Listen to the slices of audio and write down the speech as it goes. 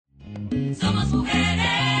Somos mujeres,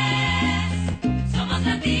 somos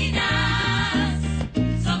latinas,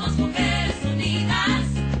 somos mujeres unidas,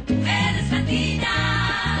 mujeres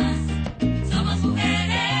latinas. Somos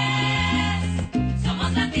mujeres,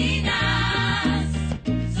 somos latinas,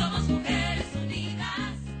 somos mujeres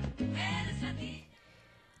unidas, mujeres latinas.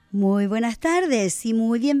 Muy buenas tardes y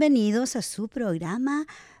muy bienvenidos a su programa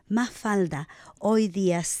Mafalda. Hoy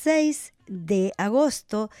día 6 de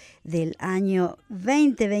agosto del año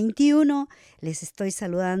 2021 les estoy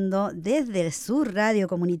saludando desde su radio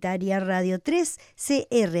comunitaria Radio 3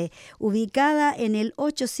 CR, ubicada en el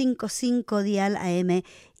 855 dial AM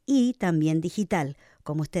y también digital.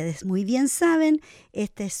 Como ustedes muy bien saben,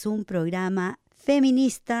 este es un programa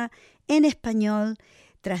feminista en español,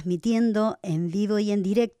 transmitiendo en vivo y en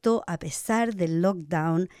directo a pesar del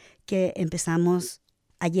lockdown que empezamos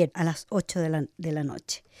ayer a las 8 de la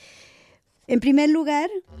noche. En primer lugar,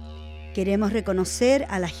 queremos reconocer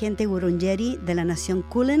a la gente Wurundjeri de la nación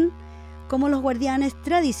Kulin como los guardianes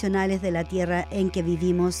tradicionales de la tierra en que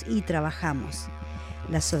vivimos y trabajamos.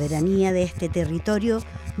 La soberanía de este territorio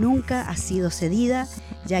nunca ha sido cedida,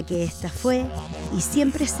 ya que esta fue y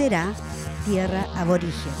siempre será tierra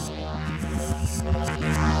aborigen.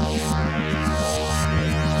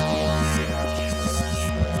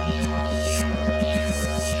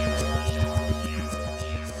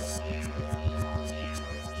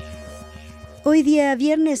 Hoy día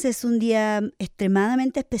viernes es un día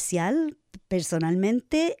extremadamente especial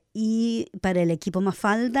personalmente y para el equipo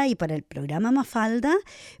Mafalda y para el programa Mafalda,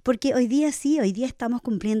 porque hoy día estamos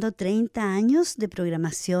cumpliendo 30 años de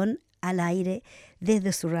programación al aire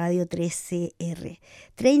desde su radio 3CR.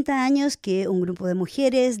 30 años que un grupo de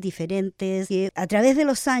mujeres diferentes, que a través de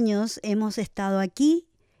los años hemos estado aquí.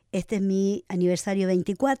 Este es mi aniversario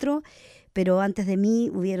 24, pero antes de mí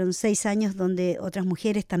hubieron 6 años donde otras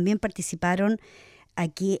mujeres también participaron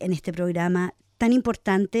aquí en este programa tan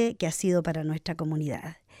importante que ha sido para nuestra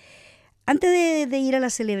comunidad. Antes de ir a la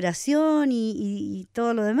celebración y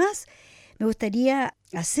todo lo demás, me gustaría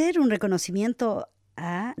hacer un reconocimiento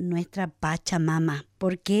a nuestra Pachamama,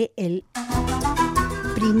 porque el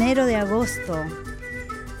 1 de agosto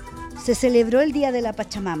se celebró el Día de la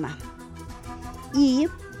Pachamama y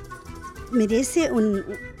merece un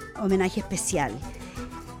homenaje especial.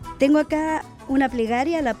 Tengo acá una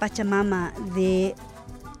plegaria a la Pachamama de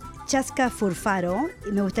Chasca Furfaro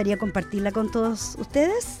y me gustaría compartirla con todos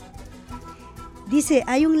ustedes. Dice: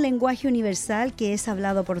 hay un lenguaje universal que es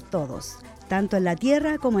hablado por todos, tanto en la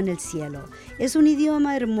tierra como en el cielo. Es un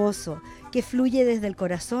idioma hermoso que fluye desde el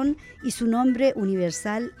corazón y su nombre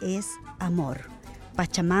universal es amor.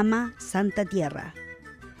 Pachamama, Santa Tierra.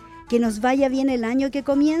 Que nos vaya bien el año que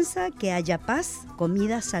comienza, que haya paz,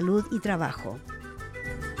 comida, salud y trabajo.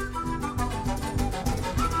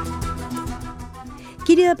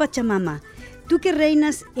 Querida Pachamama, tú que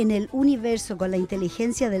reinas en el universo con la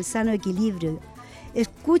inteligencia del sano equilibrio,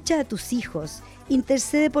 escucha a tus hijos,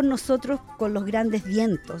 intercede por nosotros con los grandes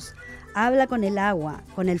vientos, habla con el agua,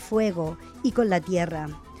 con el fuego y con la tierra.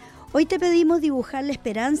 Hoy te pedimos dibujar la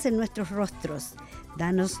esperanza en nuestros rostros.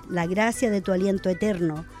 Danos la gracia de tu aliento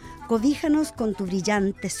eterno. Cobíjanos con tu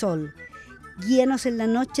brillante sol. Guíanos en la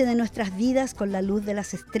noche de nuestras vidas con la luz de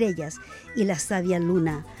las estrellas y la sabia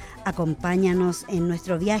luna. Acompáñanos en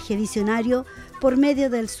nuestro viaje visionario por medio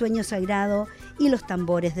del sueño sagrado y los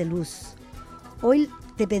tambores de luz. Hoy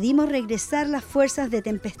te pedimos regresar las fuerzas de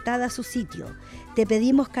tempestad a su sitio. Te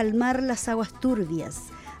pedimos calmar las aguas turbias,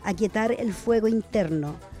 aquietar el fuego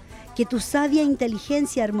interno. Que tu sabia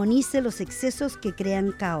inteligencia armonice los excesos que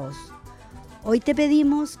crean caos. Hoy te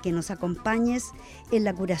pedimos que nos acompañes en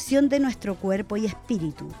la curación de nuestro cuerpo y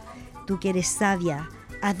espíritu. Tú que eres sabia,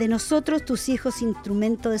 haz de nosotros tus hijos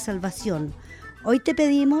instrumento de salvación. Hoy te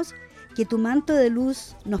pedimos que tu manto de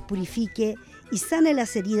luz nos purifique y sane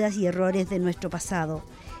las heridas y errores de nuestro pasado.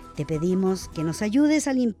 Te pedimos que nos ayudes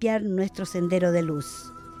a limpiar nuestro sendero de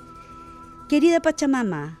luz. Querida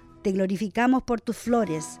Pachamama, te glorificamos por tus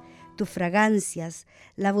flores, tus fragancias,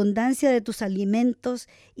 la abundancia de tus alimentos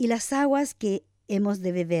y las aguas que hemos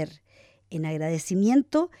de beber. En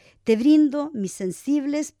agradecimiento te brindo mis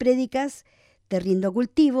sensibles prédicas, te rindo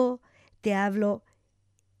cultivo, te hablo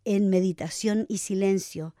en meditación y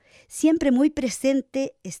silencio. Siempre muy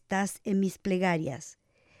presente estás en mis plegarias.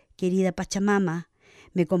 Querida Pachamama,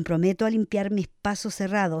 me comprometo a limpiar mis pasos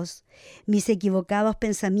cerrados, mis equivocados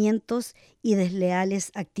pensamientos y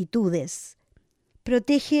desleales actitudes.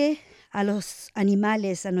 Protege a los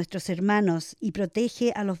animales, a nuestros hermanos, y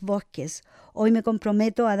protege a los bosques. Hoy me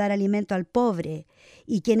comprometo a dar alimento al pobre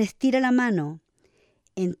y quien estira la mano.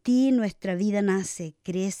 En ti nuestra vida nace,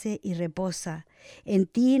 crece y reposa. En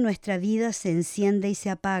ti nuestra vida se enciende y se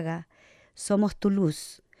apaga. somos tu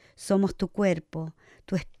luz, somos tu cuerpo,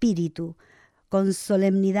 tu espíritu. Con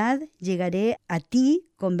solemnidad llegaré a ti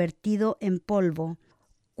convertido en polvo.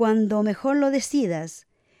 Cuando mejor lo decidas,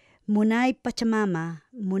 Munay Pachamama,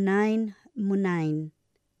 Munain, Munain.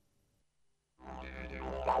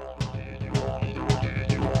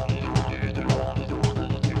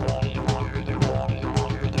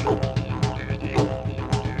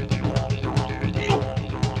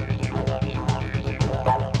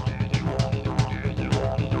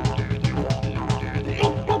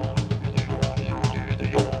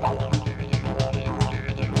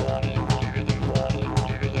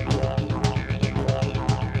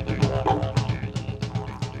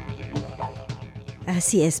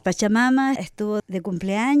 Así es, Pachamama estuvo de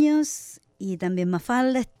cumpleaños y también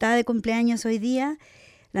Mafalda está de cumpleaños hoy día.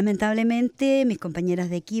 Lamentablemente mis compañeras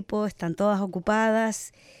de equipo están todas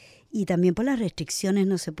ocupadas y también por las restricciones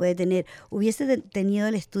no se puede tener. Hubiese tenido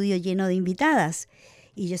el estudio lleno de invitadas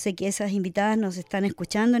y yo sé que esas invitadas nos están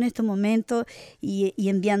escuchando en estos momentos y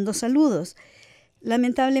enviando saludos.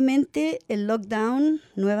 Lamentablemente el lockdown,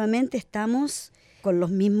 nuevamente estamos con los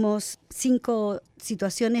mismos 5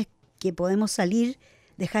 situaciones que podemos salir,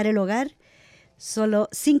 dejar el hogar, solo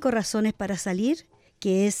 5 razones para salir,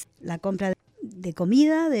 que es la compra de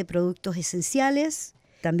comida, de productos esenciales,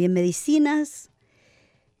 también medicinas,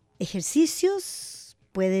 ejercicios,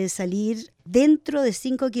 puede salir dentro de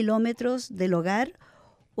 5 kilómetros del hogar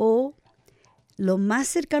o lo más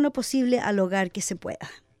cercano posible al hogar que se pueda.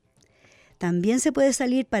 También se puede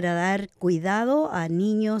salir para dar cuidado a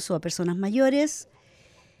niños o a personas mayores,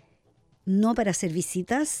 no para hacer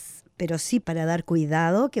visitas, pero sí para dar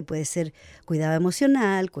cuidado, que puede ser cuidado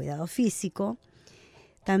emocional, cuidado físico.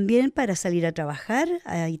 También para salir a trabajar,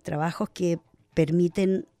 hay trabajos que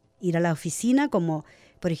permiten ir a la oficina, como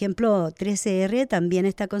por ejemplo 13R también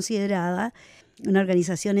está considerada una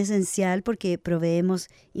organización esencial porque proveemos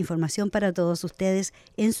información para todos ustedes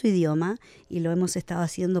en su idioma y lo hemos estado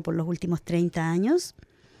haciendo por los últimos 30 años.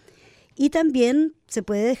 Y también se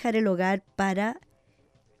puede dejar el hogar para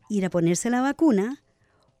ir a ponerse la vacuna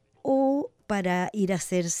o para ir a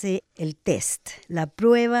hacerse el test, la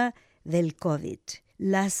prueba del COVID.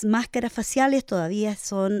 Las máscaras faciales todavía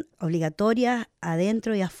son obligatorias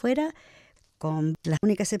adentro y afuera, con la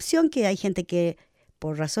única excepción que hay gente que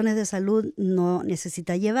por razones de salud no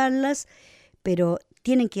necesita llevarlas, pero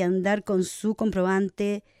tienen que andar con su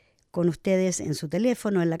comprobante con ustedes en su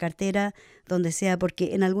teléfono, en la cartera, donde sea,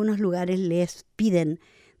 porque en algunos lugares les piden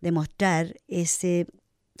demostrar ese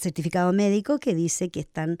certificado médico que dice que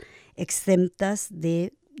están exentas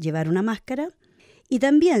de llevar una máscara. Y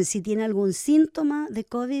también si tiene algún síntoma de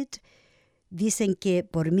COVID, dicen que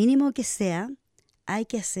por mínimo que sea, hay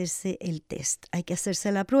que hacerse el test, hay que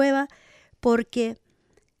hacerse la prueba porque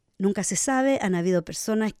nunca se sabe. Han habido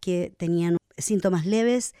personas que tenían síntomas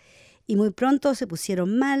leves y muy pronto se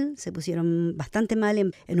pusieron bastante mal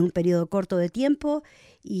en un periodo corto de tiempo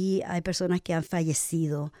y hay personas que han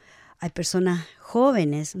fallecido. Hay personas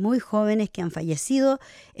jóvenes, muy jóvenes que han fallecido.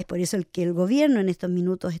 Es por eso que el gobierno en estos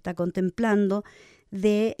minutos está contemplando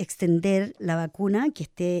de extender la vacuna, que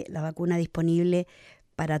esté la vacuna disponible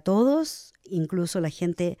para todos, incluso la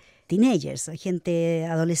gente teenagers, la gente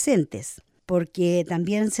adolescentes, porque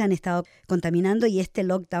también se han estado contaminando y este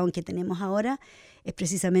lockdown que tenemos ahora es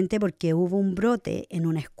precisamente porque hubo un brote en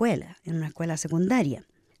una escuela secundaria.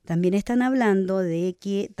 También están hablando de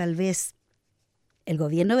que tal vez el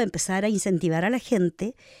gobierno va a empezar a incentivar a la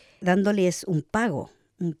gente dándoles un pago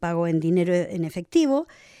en dinero en efectivo.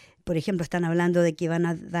 Por ejemplo, están hablando de que van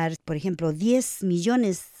a dar, por ejemplo, 10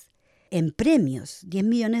 millones en premios, 10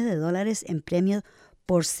 millones de dólares en premios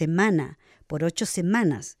por semana, por 8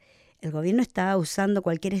 semanas. El gobierno está usando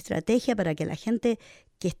cualquier estrategia para que la gente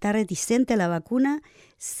que está reticente a la vacuna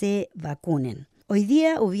se vacunen. Hoy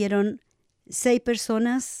día hubieron 6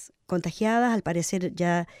 personas contagiadas, al parecer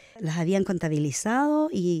ya las habían contabilizado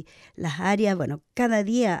y las áreas, cada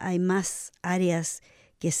día hay más áreas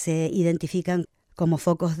que se identifican como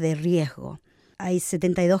focos de riesgo. Hay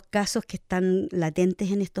 72 casos que están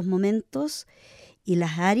latentes en estos momentos y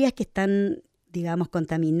las áreas que están,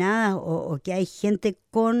 contaminadas o que hay gente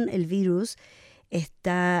con el virus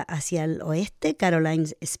está hacia el oeste, Caroline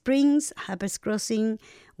Springs, Harpers Crossing,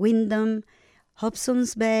 Windham,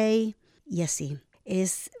 Hobsons Bay y así.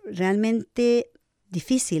 Es realmente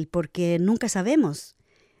difícil porque nunca sabemos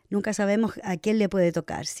a quién le puede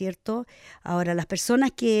tocar, ¿cierto? Ahora, las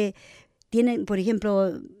personas que tienen, por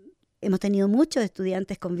ejemplo, hemos tenido muchos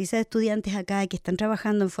estudiantes con visa de estudiantes acá que están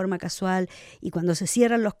trabajando en forma casual y cuando se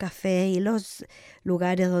cierran los cafés y los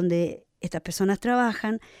lugares donde estas personas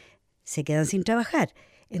trabajan, se quedan sin trabajar.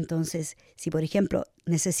 Entonces, si por ejemplo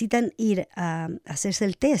necesitan ir a hacerse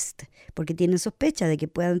el test porque tienen sospecha de que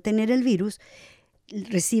puedan tener el virus,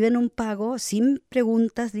 reciben un pago sin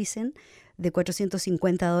preguntas, dicen, de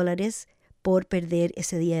 $450 por perder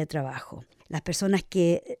ese día de trabajo. Las personas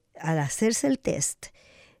que al hacerse el test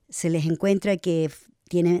se les encuentra que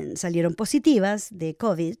salieron positivas de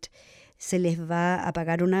COVID, se les va a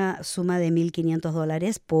pagar una suma de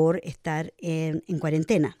 $1,500 por estar en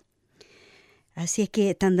cuarentena. Así es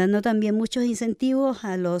que están dando también muchos incentivos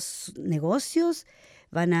a los negocios.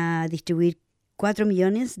 Van a distribuir 4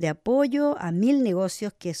 millones de apoyo a 1,000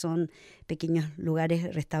 negocios que son pequeños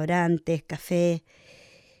lugares, restaurantes, cafés.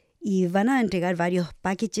 Y van a entregar varios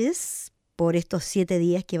packages por estos 7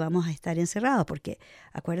 días que vamos a estar encerrados. Porque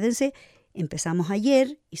acuérdense, empezamos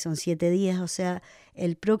ayer y son 7 días. O sea,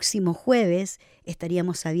 el próximo jueves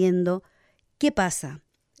estaríamos sabiendo qué pasa.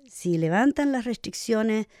 Si levantan las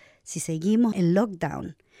restricciones, si seguimos en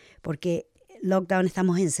lockdown, porque lockdown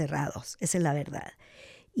estamos encerrados, esa es la verdad.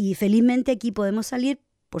 Y felizmente aquí podemos salir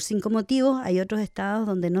por 5 motivos. Hay otros estados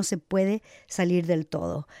donde no se puede salir del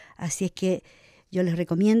todo. Así es que yo les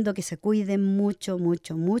recomiendo que se cuiden mucho,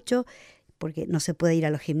 mucho, mucho, porque no se puede ir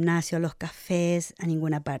a los gimnasios, a los cafés, a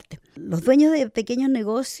ninguna parte. Los dueños de pequeños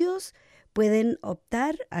negocios pueden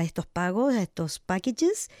optar a estos pagos, a estos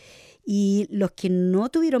packages, y los que no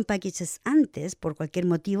tuvieron packages antes, por cualquier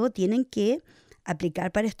motivo, tienen que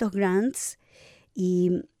aplicar para estos grants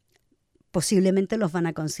y posiblemente los van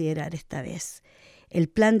a considerar esta vez. El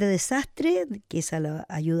plan de desastre, que es la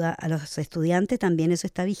ayuda a los estudiantes, también eso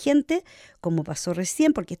está vigente, como pasó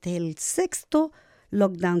recién, porque este es el 6º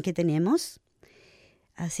lockdown que tenemos.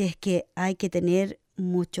 Así es que hay que tener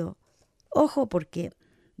mucho ojo porque,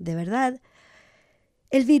 de verdad,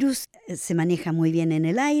 el virus se maneja muy bien en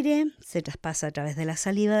el aire, se traspasa a través de la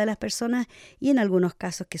saliva de las personas y en algunos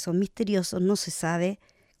casos que son misteriosos no se sabe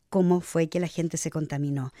cómo fue que la gente se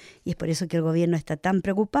contaminó. Y es por eso que el gobierno está tan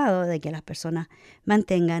preocupado de que las personas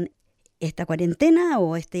mantengan esta cuarentena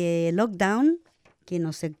o este lockdown, que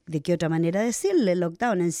no sé de qué otra manera decirle,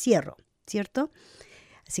 lockdown, encierro, ¿cierto?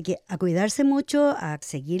 Así que a cuidarse mucho, a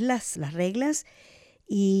seguir las reglas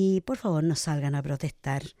y por favor no salgan a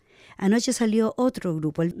protestar. Anoche salió otro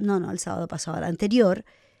grupo, el sábado pasado, el anterior,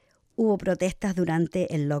 hubo protestas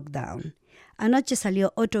durante el lockdown. Anoche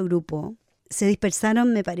salió otro grupo, se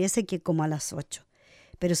dispersaron me parece que como a las 8,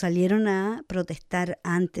 pero salieron a protestar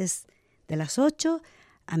antes de las 8,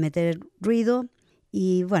 a meter ruido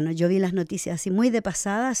y bueno, yo vi las noticias así muy de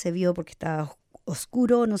pasada, se vio porque estaba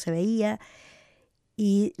oscuro, no se veía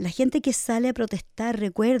y la gente que sale a protestar,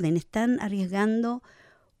 recuerden, están arriesgando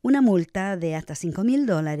una multa de hasta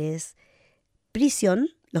 $5,000, prisión,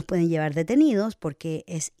 los pueden llevar detenidos porque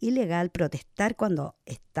es ilegal protestar cuando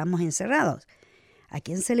estamos encerrados. ¿A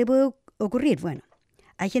quién se le puede ocurrir? Bueno,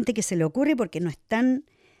 hay gente que se le ocurre porque no están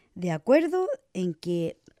de acuerdo en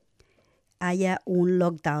que haya un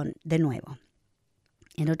lockdown de nuevo.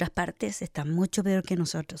 En otras partes están mucho peor que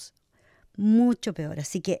nosotros, mucho peor.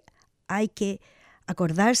 Así que hay que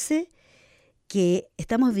acordarse que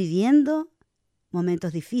estamos viviendo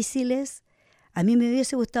momentos difíciles. A mí me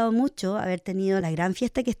hubiese gustado mucho haber tenido la gran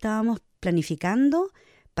fiesta que estábamos planificando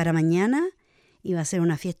para mañana. Iba a ser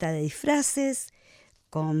una fiesta de disfraces,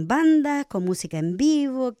 con bandas, con música en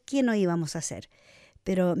vivo. ¿Qué no íbamos a hacer?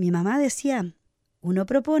 Pero mi mamá decía, uno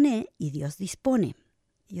propone y Dios dispone.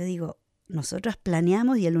 Y yo digo, nosotras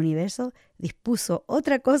planeamos y el universo dispuso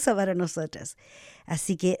otra cosa para nosotras.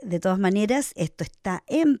 Así que, de todas maneras, esto está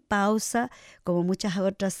en pausa, como muchas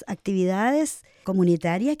otras actividades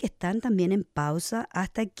comunitarias que están también en pausa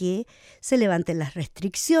hasta que se levanten las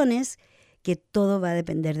restricciones, que todo va a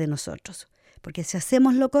depender de nosotros. Porque si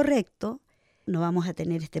hacemos lo correcto, no vamos a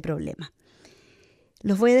tener este problema.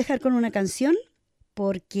 Los voy a dejar con una canción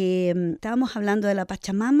porque estábamos hablando de la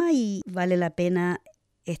Pachamama y vale la pena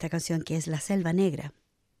esta canción que es La Selva Negra.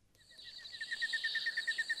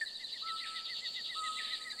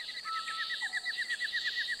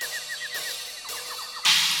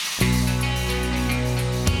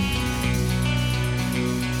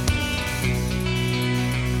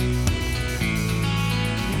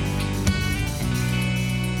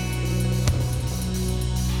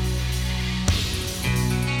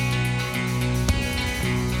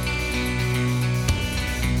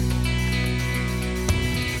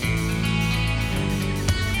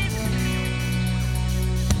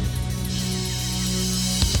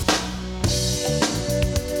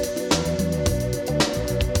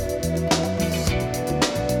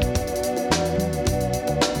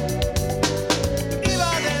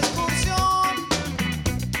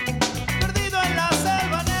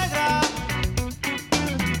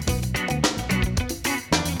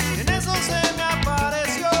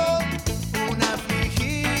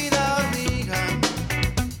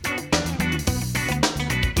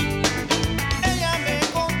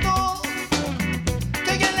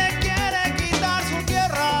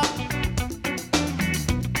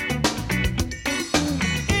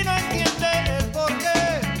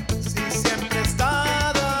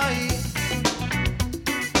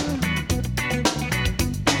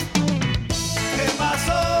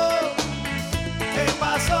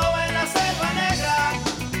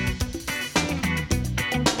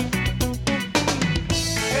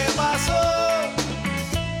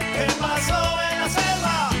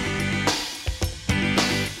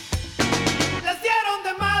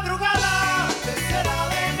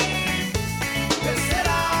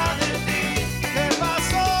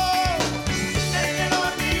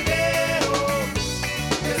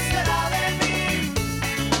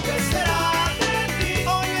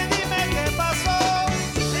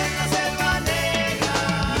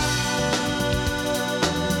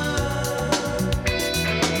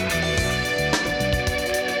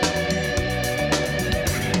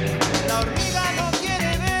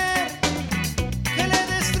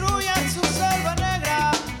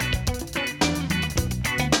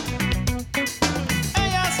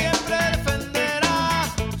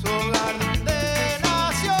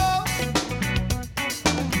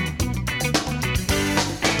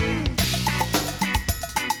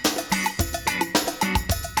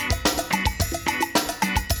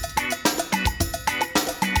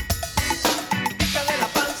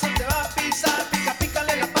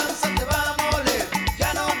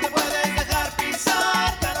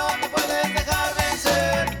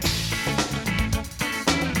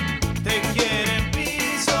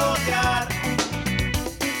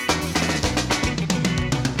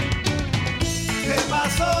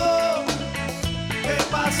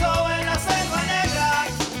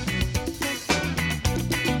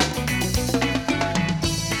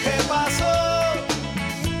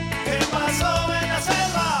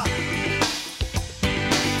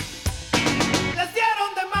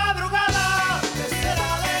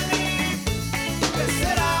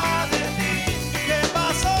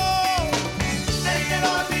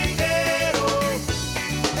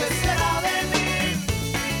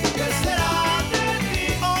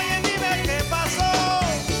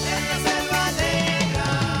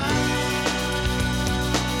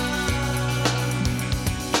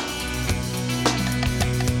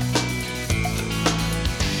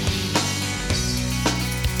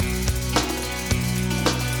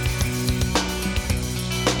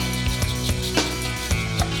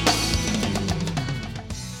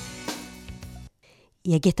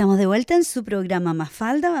 Y aquí estamos de vuelta en su programa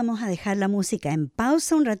Mafalda. Vamos a dejar la música en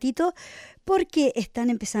pausa un ratito porque están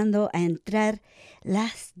empezando a entrar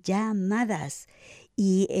las llamadas.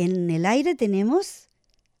 Y en el aire tenemos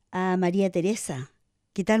a María Teresa.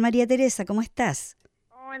 ¿Qué tal, María Teresa? ¿Cómo estás?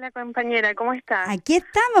 Hola compañera, ¿cómo estás? Aquí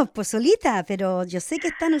estamos, pues solita, pero yo sé que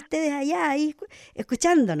están ustedes allá ahí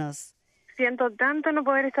escuchándonos. Siento tanto no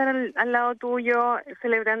poder estar al lado tuyo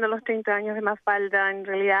celebrando los 30 años de Mafalda. En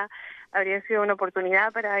realidad habría sido una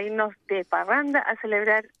oportunidad para irnos de parranda a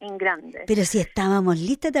celebrar en grande. Pero si estábamos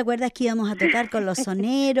listas, ¿te acuerdas que íbamos a tocar con los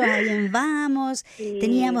soneros ahí en Vamos? Sí,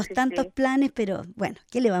 Teníamos sí, tantos sí. planes, pero bueno,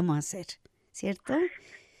 ¿qué le vamos a hacer? ¿Cierto?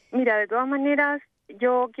 Mira, de todas maneras,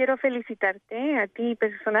 yo quiero felicitarte a ti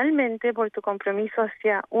personalmente por tu compromiso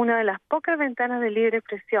hacia una de las pocas ventanas de libre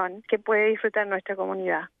expresión que puede disfrutar nuestra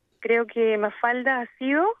comunidad. Creo que Mafalda ha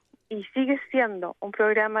sido y sigue siendo un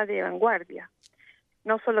programa de vanguardia.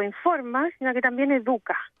 No solo informa, sino que también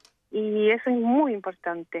educa. Y eso es muy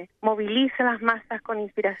importante. Moviliza a las masas con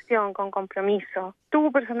inspiración, con compromiso.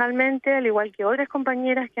 Tú personalmente, al igual que otras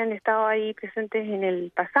compañeras que han estado ahí presentes en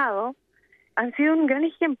el pasado, han sido un gran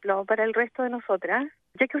ejemplo para el resto de nosotras,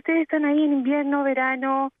 ya que ustedes están ahí en invierno,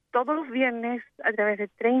 verano, todos los viernes a través de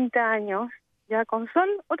 30 años, ya con sol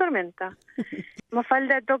o tormenta.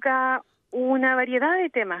 Mafalda toca una variedad de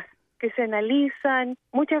temas que se analizan,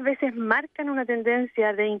 muchas veces marcan una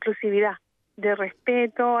tendencia de inclusividad, de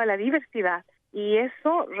respeto a la diversidad, y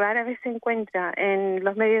eso rara vez se encuentra en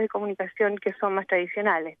los medios de comunicación que son más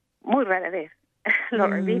tradicionales, muy rara vez. Lo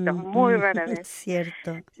repito, muy rara vez.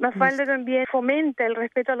 Cierto. Mafalda también fomenta el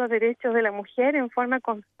respeto a los derechos de la mujer en forma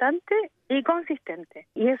constante y consistente.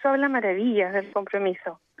 Y eso habla maravillas del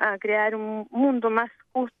compromiso a crear un mundo más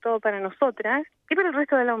justo para nosotras y para el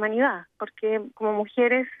resto de la humanidad, porque como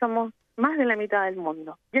mujeres somos más de la mitad del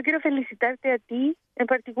mundo. Yo quiero felicitarte a ti, en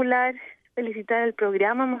particular, felicitar al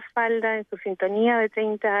programa Mafalda en su sintonía de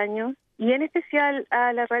 30 años y en especial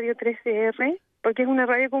a la Radio 13R, porque es una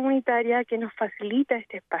radio comunitaria que nos facilita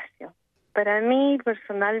este espacio. Para mí,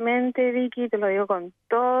 personalmente, Vicky, te lo digo con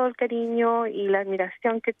todo el cariño y la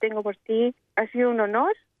admiración que tengo por ti, ha sido un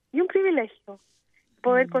honor y un privilegio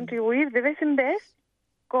poder contribuir de vez en vez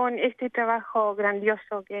con este trabajo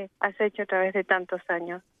grandioso que has hecho a través de tantos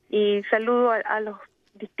años. Y saludo a los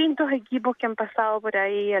distintos equipos que han pasado por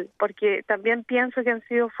ahí, porque también pienso que han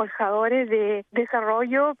sido forjadores de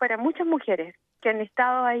desarrollo para muchas mujeres que han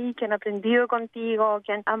estado ahí, que han aprendido contigo,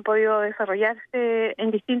 que han podido desarrollarse en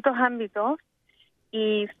distintos ámbitos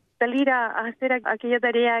y salir a hacer aquella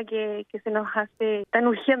tarea que se nos hace tan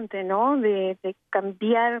urgente, ¿no? De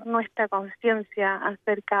cambiar nuestra conciencia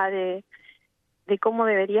acerca de cómo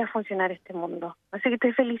debería funcionar este mundo. Así que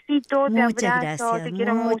te felicito, te abrazo, te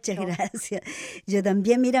quiero mucho. Muchas gracias. Yo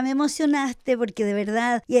también, mira, me emocionaste porque de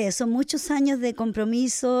verdad, son muchos años de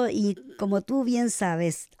compromiso y como tú bien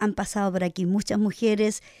sabes, han pasado por aquí muchas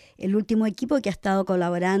mujeres. El último equipo que ha estado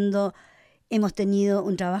colaborando, hemos tenido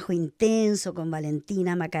un trabajo intenso con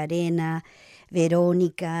Valentina, Macarena,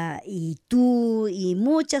 Verónica y tú y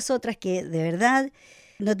muchas otras que de verdad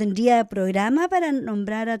no tendría programa para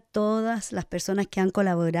nombrar a todas las personas que han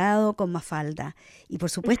colaborado con Mafalda. Y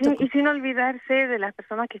por supuesto... Y sin olvidarse de las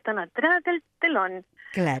personas que están atrás del telón.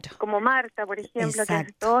 Claro. Como Marta, por ejemplo, Exacto. que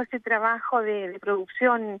hace todo ese trabajo de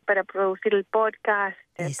producción para producir el podcast,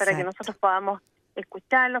 para que nosotros podamos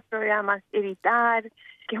escuchar los programas, editar,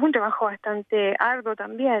 que es un trabajo bastante arduo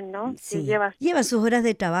también, ¿no? Sí, que lleva sus horas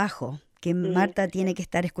de trabajo. Que Marta tiene que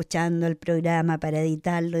estar escuchando el programa para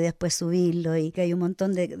editarlo y después subirlo y que hay un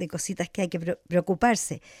montón de cositas que hay que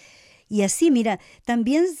preocuparse. Y así, mira,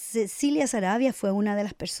 también Cecilia Sarabia fue una de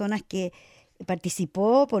las personas que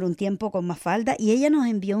participó por un tiempo con Mafalda y ella nos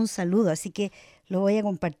envió un saludo, así que lo voy a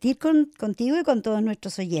compartir contigo y con todos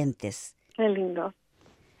nuestros oyentes. Qué lindo.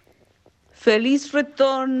 Feliz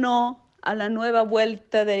retorno a la nueva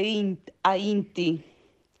vuelta a Inti.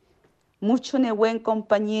 Mucho Nehuen,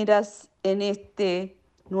 compañeras, en este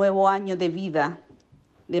nuevo año de vida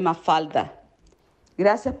de Mafalda.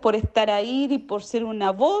 Gracias por estar ahí y por ser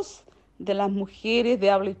una voz de las mujeres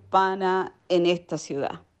de habla hispana en esta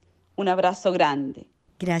ciudad. Un abrazo grande.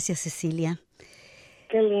 Gracias, Cecilia.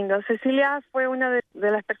 Qué lindo. Cecilia fue una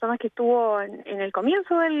de las personas que estuvo en el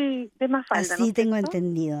comienzo de Mafalda, Así tengo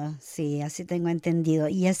entendido, sí, así tengo entendido.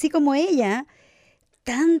 Y así como ella,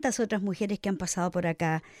 tantas otras mujeres que han pasado por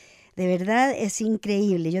acá. De verdad es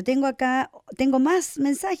increíble. Yo tengo más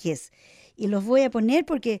mensajes y los voy a poner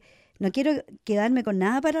porque no quiero quedarme con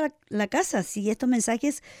nada para la casa. Si estos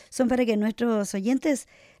mensajes son para que nuestros oyentes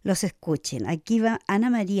los escuchen. Aquí va Ana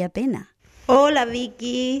María Pena. Hola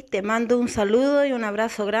Vicky, te mando un saludo y un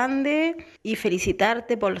abrazo grande y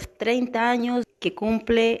felicitarte por los 30 años que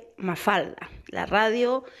cumple Mafalda, la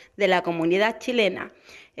radio de la comunidad chilena,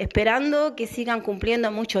 esperando que sigan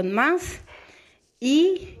cumpliendo muchos más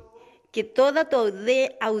y que toda tu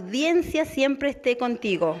audiencia siempre esté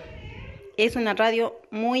contigo. Es una radio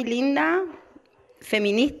muy linda,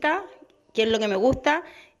 feminista, que es lo que me gusta,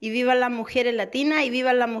 y vivan las mujeres latinas, y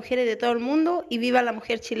vivan las mujeres de todo el mundo, y viva la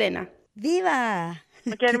mujer chilena. ¡Viva!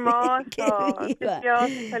 Qué hermoso, ¡Qué viva!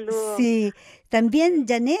 precioso, saludos. Sí, también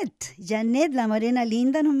Janet, la morena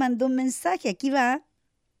linda, nos mandó un mensaje. Aquí va.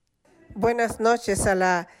 Buenas noches a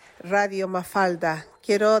la Radio Mafalda.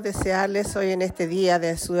 Quiero desearles hoy en este día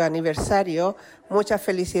de su aniversario muchas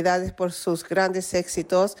felicidades por sus grandes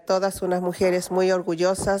éxitos. Todas unas mujeres muy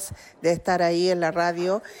orgullosas de estar ahí en la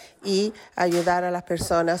radio y ayudar a las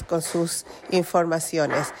personas con sus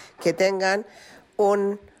informaciones. Que tengan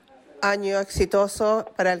un año exitoso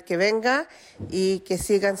para el que venga y que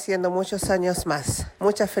sigan siendo muchos años más.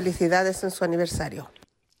 Muchas felicidades en su aniversario.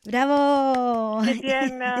 ¡Bravo! Qué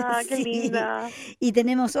tierna, qué Sí. linda. Y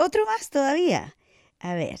tenemos otro más todavía.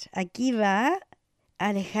 A ver, aquí va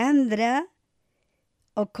Alejandra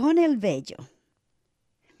O'Connell Bello.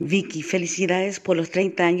 Vicky, felicidades por los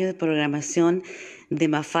 30 años de programación de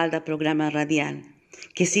Mafalda Programa Radial.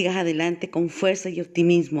 Que sigas adelante con fuerza y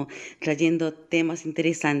optimismo, trayendo temas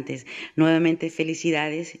interesantes. Nuevamente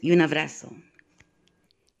felicidades y un abrazo.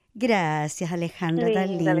 Gracias, Alejandra, tan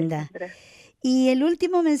linda. Alejandra. Y el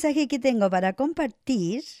último mensaje que tengo para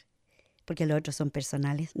compartir, porque los otros son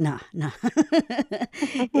personales, no,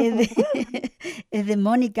 es de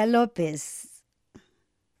Mónica López.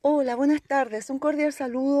 Hola, buenas tardes. Un cordial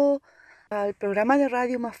saludo al programa de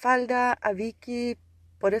Radio Mafalda, a Vicky,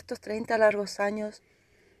 por estos 30 largos años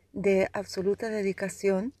de absoluta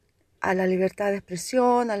dedicación a la libertad de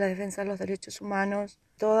expresión, a la defensa de los derechos humanos,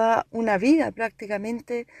 toda una vida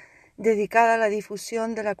prácticamente dedicada a la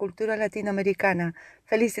difusión de la cultura latinoamericana.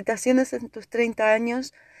 Felicitaciones en tus 30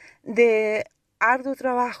 años de arduo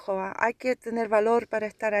trabajo. Hay que tener valor para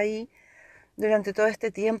estar ahí durante todo este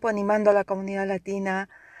tiempo animando a la comunidad latina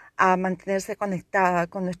a mantenerse conectada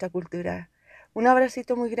con nuestra cultura. Un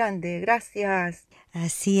abracito muy grande. Gracias.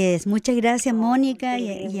 Así es. Muchas gracias, Mónica, qué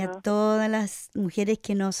y a lindo. todas las mujeres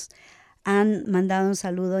que nos han mandado un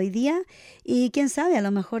saludo hoy día. Y quién sabe, a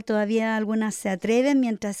lo mejor todavía algunas se atreven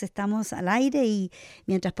mientras estamos al aire y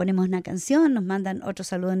mientras ponemos una canción, nos mandan otro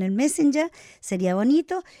saludo en el Messenger. Sería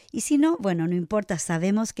bonito. Y si no, bueno, no importa,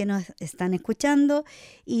 sabemos que nos están escuchando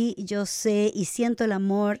y yo sé y siento el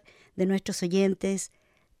amor de nuestros oyentes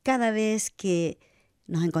cada vez que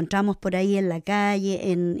nos encontramos por ahí en la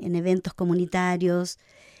calle, en eventos comunitarios.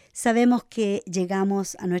 Sabemos que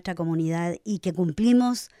llegamos a nuestra comunidad y que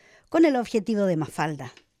cumplimos con el objetivo de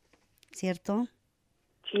Mafalda, ¿cierto?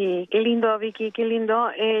 Sí, qué lindo, Vicky, qué lindo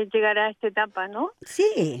llegar a esta etapa, ¿no?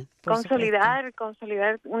 Sí, por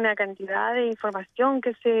Consolidar una cantidad de información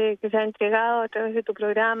que se ha entregado a través de tu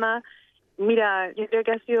programa. Mira, yo creo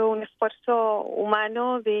que ha sido un esfuerzo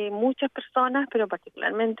humano de muchas personas, pero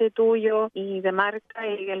particularmente tuyo y de Marta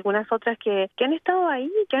y algunas otras que han estado ahí,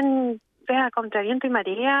 que han, sea contra viento y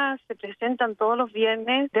marea, se presentan todos los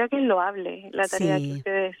viernes. Creo que es loable la tarea Sí. que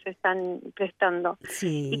ustedes están prestando.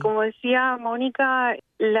 Sí. Y como decía Mónica,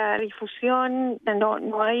 la difusión,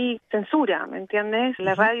 no hay censura, ¿me entiendes?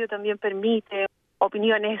 La radio también permite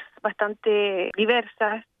opiniones bastante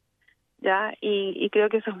diversas, ¿ya? Y creo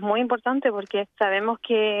que eso es muy importante porque sabemos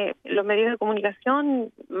que los medios de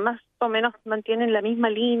comunicación más o menos mantienen la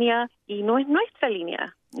misma línea y no es nuestra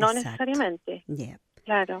línea, no Exacto. necesariamente. Yeah.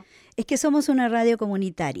 Claro. Es que somos una radio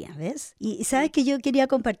comunitaria, ¿ves? Y sabes que yo quería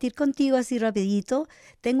compartir contigo así rapidito.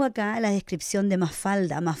 Tengo acá la descripción de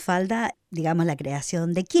Mafalda. Mafalda, digamos, la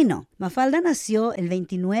creación de Kino. Mafalda nació el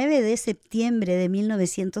 29 de septiembre de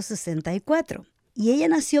 1964. Y ella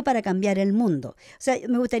nació para cambiar el mundo. O sea,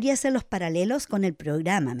 me gustaría hacer los paralelos con el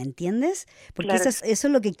programa, ¿me entiendes? Porque Claro. eso es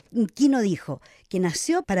lo que Kino dijo, que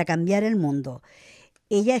nació para cambiar el mundo.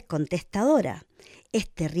 Ella es contestadora, es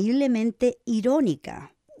terriblemente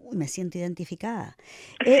irónica. Uy, me siento identificada.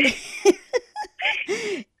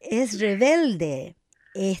 Es rebelde,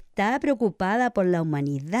 está preocupada por la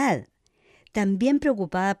humanidad, también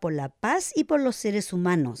preocupada por la paz y por los seres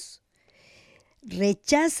humanos.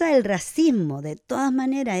 Rechaza el racismo, de todas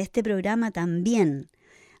maneras, este programa también.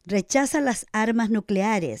 Rechaza las armas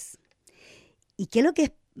nucleares. ¿Y qué es lo que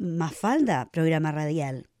es Mafalda, programa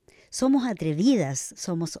radial? Somos atrevidas,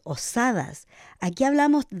 somos osadas. Aquí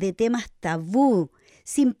hablamos de temas tabú,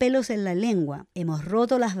 sin pelos en la lengua. Hemos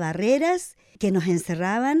roto las barreras que nos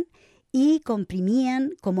encerraban y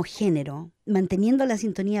comprimían como género. Manteniendo la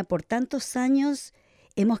sintonía por tantos años,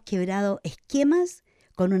 hemos quebrado esquemas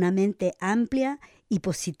con una mente amplia y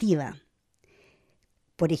positiva.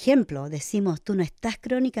 Por ejemplo, decimos, tú no estás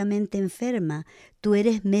crónicamente enferma, tú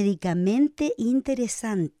eres médicamente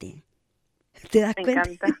interesante. ¿Te das cuenta?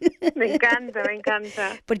 Me encanta.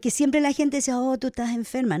 Porque siempre la gente dice, oh, tú estás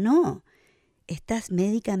enferma. No, estás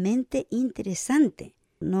médicamente interesante.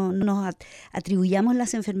 No nos atribuyamos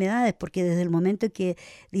las enfermedades, porque desde el momento que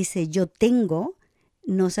dice yo tengo,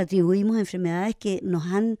 nos atribuimos enfermedades que nos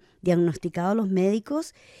han diagnosticado los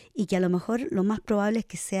médicos y que a lo mejor lo más probable es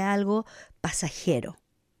que sea algo pasajero,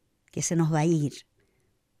 que se nos va a ir.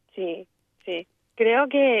 Sí. Creo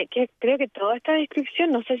que toda esta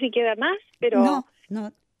descripción, no sé si queda más, pero...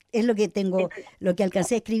 No, es lo que tengo, lo que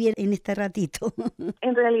alcancé a escribir en este ratito.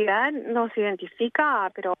 En realidad nos identifica,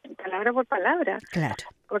 pero palabra por palabra. Claro.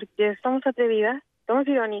 Porque somos atrevidas, somos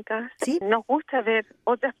irónicas, ¿Sí? Nos gusta ver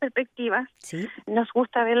otras perspectivas, ¿Sí? Nos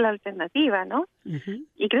gusta ver la alternativa, ¿no? Uh-huh.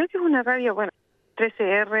 Y creo que es una radio,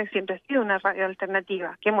 13R siempre ha sido una radio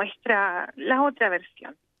alternativa, que muestra la otra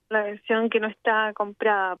versión. La versión que no está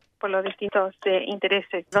comprada por los distintos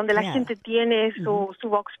intereses, donde la gente tiene su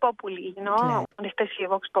Vox Populi, ¿no? Claro. Una especie de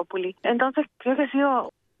Vox Populi. Entonces creo que ha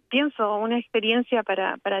sido, pienso, una experiencia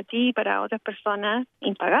para ti y para otras personas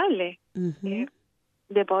impagable. Uh-huh.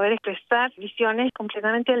 De poder expresar visiones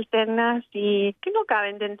completamente alternas y que no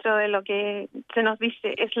caben dentro de lo que se nos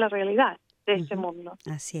dice es la realidad de este mundo.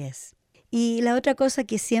 Así es. Y la otra cosa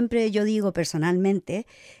que siempre yo digo personalmente,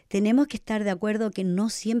 tenemos que estar de acuerdo que no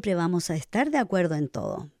siempre vamos a estar de acuerdo en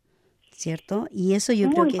todo, ¿cierto? Y eso yo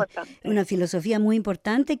creo que es una filosofía muy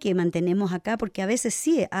importante que mantenemos acá, porque a veces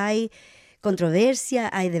sí hay controversia,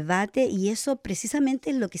 hay debate, y eso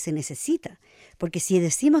precisamente es lo que se necesita. Porque si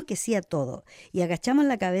decimos que sí a todo y agachamos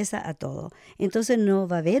la cabeza a todo, entonces no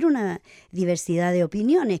va a haber una diversidad de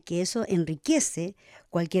opiniones, que eso enriquece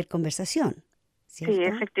cualquier conversación. ¿Cierto? Sí,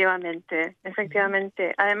 efectivamente.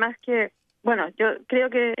 Además que, yo creo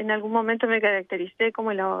que en algún momento me caractericé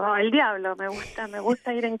como el abogado del diablo. Me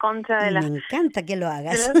gusta ir en contra de Me encanta que lo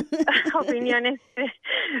hagas. de las opiniones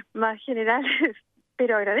más generales.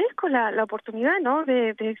 Pero agradezco la oportunidad, ¿no?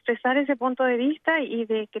 De expresar ese punto de vista y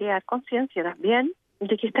de crear conciencia también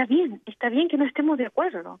de que está bien que no estemos de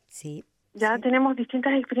acuerdo. Sí. Ya tenemos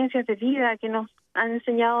distintas experiencias de vida que nos han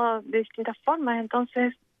enseñado de distintas formas,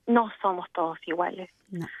 entonces no somos todos iguales.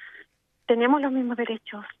 No. Tenemos los mismos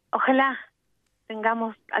derechos. Ojalá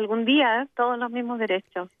tengamos algún día todos los mismos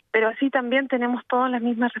derechos, pero así también tenemos todas las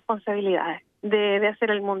mismas responsabilidades de hacer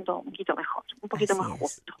el mundo un poquito mejor, un poquito más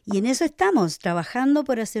justo. Y en eso estamos, trabajando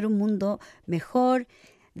por hacer un mundo mejor,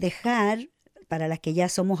 dejar, para las que ya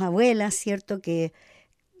somos abuelas, ¿cierto?, que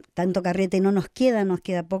tanto carrete no nos queda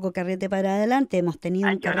poco carrete para adelante, hemos tenido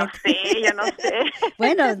un carrete. Yo no sé.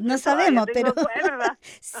 Bueno, no sabemos, pero cuerda.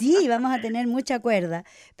 Sí, vamos a tener mucha cuerda,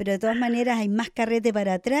 pero de todas maneras hay más carrete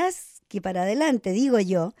para atrás que para adelante, digo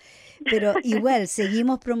yo, pero igual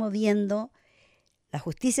seguimos promoviendo la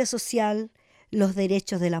justicia social, los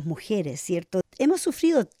derechos de las mujeres, ¿cierto? Hemos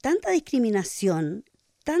sufrido tanta discriminación,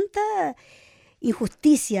 tanta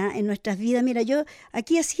injusticia en nuestras vidas. Mira, yo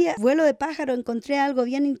aquí hacía vuelo de pájaro, encontré algo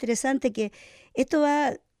bien interesante, que esto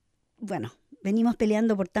venimos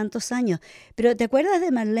peleando por tantos años, pero ¿te acuerdas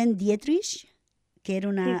de Marlene Dietrich? Que era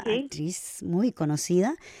una actriz muy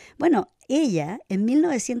conocida. Bueno, ella en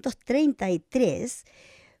 1933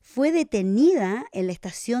 fue detenida en la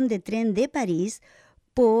estación de tren de París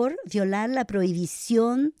por violar la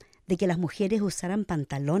prohibición de que las mujeres usaran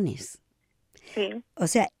pantalones. Sí. O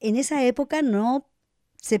sea, en esa época no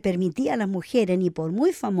se permitía a las mujeres, ni por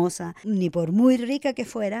muy famosa, ni por muy rica que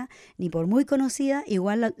fuera, ni por muy conocida,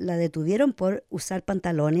 igual la detuvieron por usar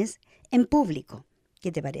pantalones en público.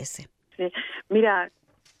 ¿Qué te parece? Sí. Mira,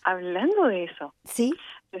 hablando de eso, sí,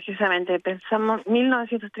 precisamente pensamos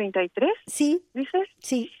 1933, sí, ¿dices?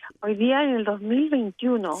 Sí. Hoy día en el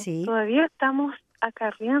 2021 sí, todavía estamos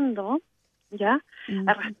acarreando,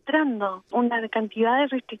 arrastrando una cantidad de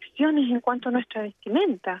restricciones en cuanto a nuestra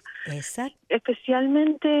vestimenta. Exacto.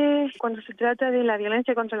 Especialmente cuando se trata de la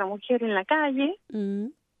violencia contra la mujer en la calle,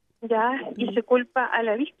 y se culpa a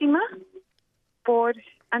la víctima por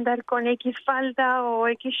andar con X falda o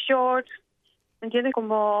X shorts, ¿me entiendes?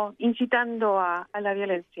 Como incitando a la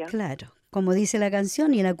violencia. Claro, como dice la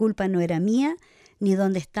canción, y la culpa no era mía, ni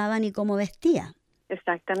dónde estaba, ni cómo vestía.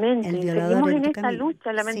 Exactamente. Seguimos en esta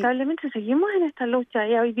lucha, lamentablemente seguimos en esta lucha.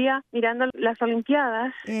 Y hoy día, mirando las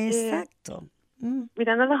Olimpiadas, exacto.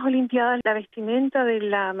 Mirando las Olimpiadas, la vestimenta de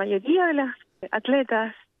la mayoría de las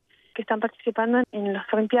atletas que están participando en las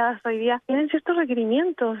Olimpiadas hoy día tienen ciertos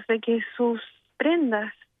requerimientos de que sus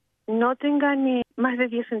prendas no tengan más de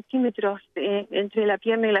 10 centímetros entre la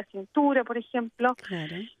pierna y la cintura, por ejemplo,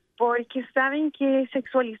 porque saben que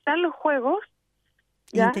sexualizar los juegos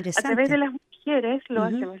a través de las mujeres lo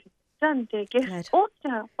hace más interesante, que es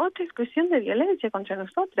otra expresión de violencia contra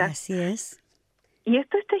nosotras. Así es. Y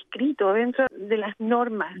esto está escrito dentro de las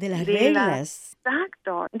normas. De las reglas.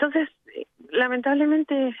 Exacto. Entonces,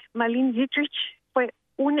 lamentablemente, Marlene Dietrich fue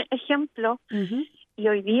un ejemplo y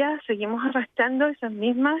hoy día seguimos arrastrando esas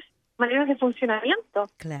mismas maneras de funcionamiento.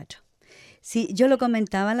 Claro. Sí, yo lo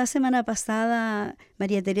comentaba la semana pasada,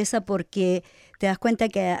 María Teresa, porque te das cuenta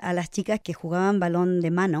que a las chicas que jugaban balón de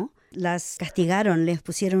mano las castigaron, les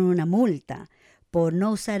pusieron una multa por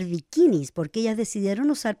no usar bikinis, porque ellas decidieron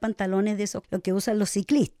usar pantalones de esos, lo que usan los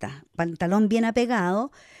ciclistas, pantalón bien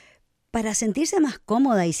apegado, para sentirse más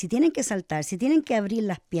cómoda. Y si tienen que saltar, si tienen que abrir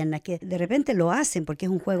las piernas, que de repente lo hacen porque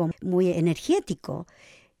es un juego muy energético,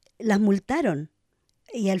 las multaron.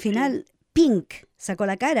 Y al final Pink sacó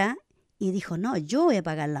la cara y dijo, no, yo voy a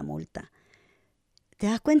pagar la multa. ¿Te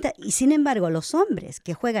das cuenta? Y sin embargo, los hombres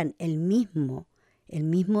que juegan el mismo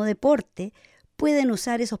deporte pueden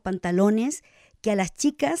usar esos pantalones que a las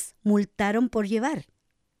chicas multaron por llevar.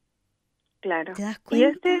 Claro. ¿Te das Y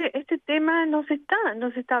cuenta? este tema no se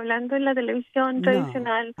está hablando en la televisión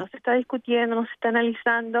tradicional, no se está discutiendo, no se está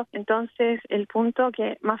analizando. Entonces, el punto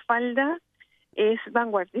que Mafalda es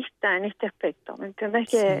vanguardista en este aspecto, ¿me entiendes?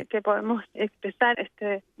 Que podemos expresar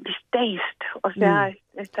este distaste, o sea,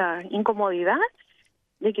 esta incomodidad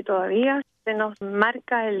de que todavía se nos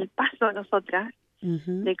marca el paso a nosotras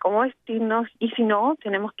de cómo vestirnos, y si no,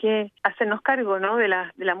 tenemos que hacernos cargo, ¿no? de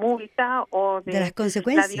la multa o de las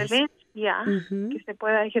consecuencias, la violencia que se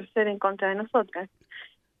pueda ejercer en contra de nosotras.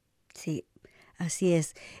 Sí. Así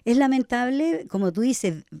es. Es lamentable, como tú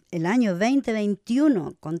dices, el año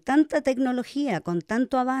 2021, con tanta tecnología, con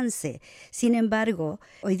tanto avance. Sin embargo,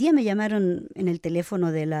 hoy día me llamaron en el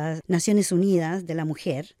teléfono de las Naciones Unidas de la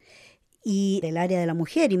Mujer y del área de la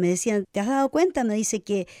mujer y me decían, ¿te has dado cuenta? Me dice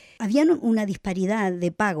que había una disparidad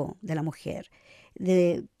de pago de la mujer,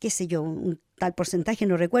 de, qué sé yo, un tal porcentaje,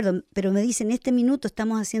 no recuerdo, pero me dicen, en este minuto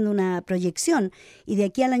estamos haciendo una proyección y de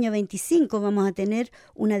aquí al año 25 vamos a tener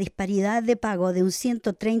una disparidad de pago de un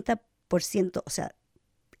 130%, o sea,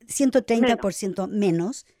 130%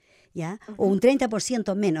 menos, ¿ya? O un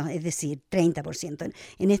 30% menos, es decir, 30%.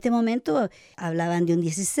 En este momento hablaban de un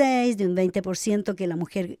 16%, de un 20% que la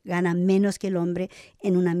mujer gana menos que el hombre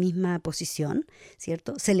en una misma posición,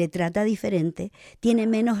 ¿cierto? Se le trata diferente, tiene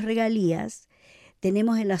menos regalías.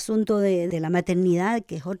 Tenemos el asunto de la maternidad,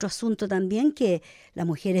 que es otro asunto también, que la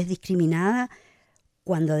mujer es discriminada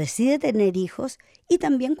cuando decide tener hijos y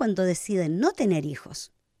también cuando decide no tener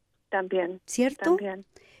hijos. También. ¿Cierto? También,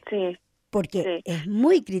 sí. Porque es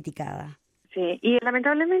muy criticada. Sí, y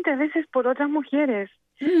lamentablemente a veces por otras mujeres.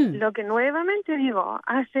 Lo que nuevamente digo,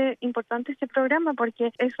 hace importante este programa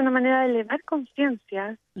porque es una manera de elevar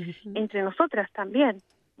conciencia entre nosotras también.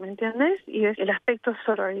 ¿Me entiendes? Y es el aspecto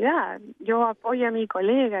sororidad. Yo apoyo a mi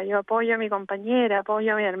colega, yo apoyo a mi compañera,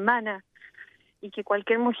 apoyo a mi hermana. Y que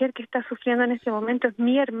cualquier mujer que está sufriendo en este momento es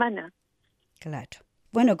mi hermana. Claro.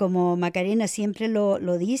 Bueno, como Macarena siempre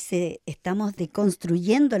lo dice, estamos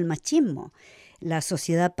deconstruyendo el machismo, la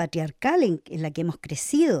sociedad patriarcal en la que hemos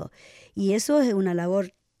crecido. Y eso es una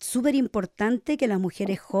labor súper importante que las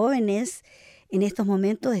mujeres jóvenes en estos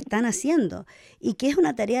momentos están haciendo y que es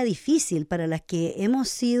una tarea difícil para las que hemos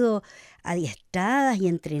sido adiestradas y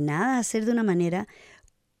entrenadas a hacer de una manera.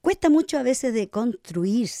 Cuesta mucho a veces de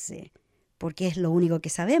construirse porque es lo único que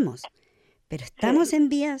sabemos, pero estamos en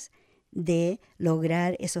vías de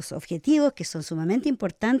lograr esos objetivos que son sumamente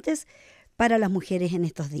importantes para las mujeres en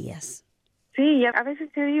estos días. Sí, y a veces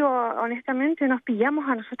te digo, honestamente, nos pillamos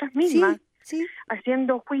a nosotras mismas. Sí.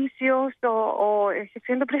 Haciendo juicios o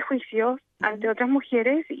ejerciendo prejuicios ante otras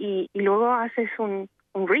mujeres y luego haces un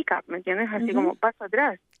recap, ¿me entiendes? Así como paso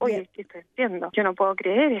atrás. Oye, ¿qué estoy haciendo? Yo no puedo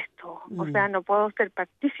creer esto. O sea, no puedo ser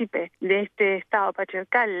partícipe de este estado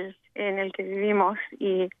patriarcal en el que vivimos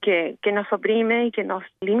y que nos oprime y que nos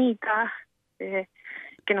limita,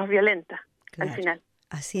 que nos violenta al final.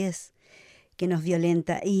 Así es, que nos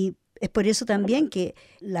violenta. Y es por eso también que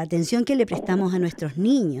la atención que le prestamos a nuestros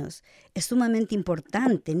niños es sumamente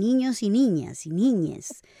importante, niños y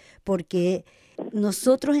niñas, porque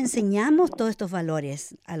nosotros enseñamos todos estos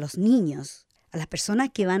valores a los niños, a las personas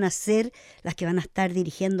que van a ser las que van a estar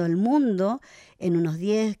dirigiendo el mundo en unos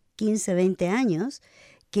 10, 15, 20 años,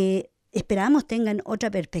 que esperamos tengan otra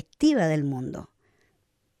perspectiva del mundo,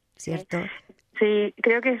 ¿cierto? Sí,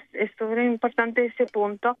 creo que es súper importante ese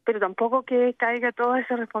punto, pero tampoco que caiga toda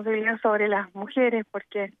esa responsabilidad sobre las mujeres,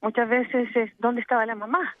 porque muchas veces es ¿dónde estaba la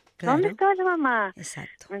mamá? Claro. ¿Dónde estaba la mamá?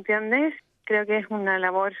 Exacto. ¿Me entiendes? Creo que es una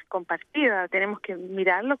labor compartida, tenemos que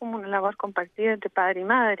mirarlo como una labor compartida entre padre y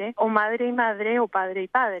madre, o madre y madre, o padre y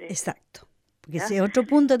padre. Exacto. porque ese es otro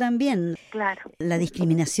punto también. Claro. La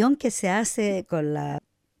discriminación que se hace con la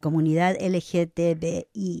comunidad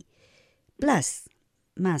LGTBI+,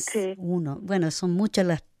 más Sí. uno. Bueno, son muchas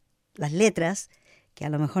las letras, que a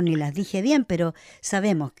lo mejor ni las dije bien, pero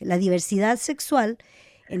sabemos que la diversidad sexual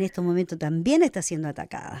en estos momentos también está siendo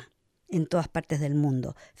atacada en todas partes del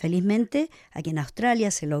mundo. Felizmente, aquí en Australia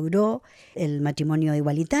se logró el matrimonio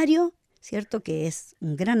igualitario, ¿cierto? Que es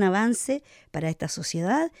un gran avance para esta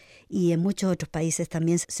sociedad, y en muchos otros países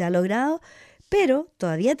también se ha logrado, pero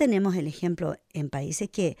todavía tenemos el ejemplo en países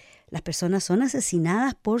que las personas son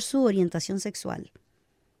asesinadas por su orientación sexual.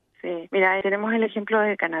 Sí, mira, tenemos el ejemplo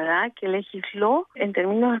de Canadá, que legisló en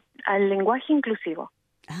términos al lenguaje inclusivo,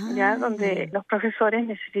 ya donde los profesores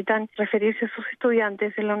necesitan referirse a sus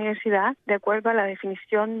estudiantes en la universidad de acuerdo a la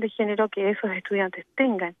definición de género que esos estudiantes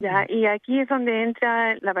tengan, ya. Y aquí es donde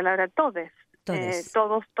entra la palabra todes,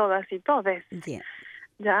 todos, todas y todes,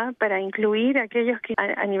 ya, para incluir a aquellos que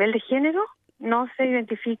a nivel de género no se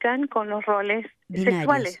identifican con los roles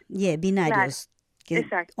sexuales. Binarios. Claro. Que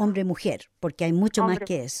Exacto. Hombre-mujer, porque hay mucho más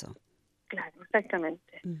que eso. Claro,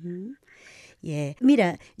 exactamente.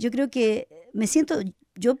 Mira, yo creo que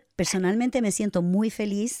yo personalmente me siento muy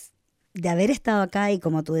feliz de haber estado acá, y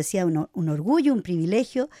como tú decías, un orgullo, un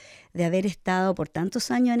privilegio de haber estado por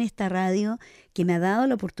tantos años en esta radio, que me ha dado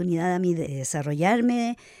la oportunidad a mí de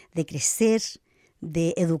desarrollarme, de crecer,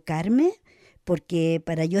 de educarme, porque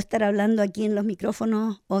para yo estar hablando aquí en los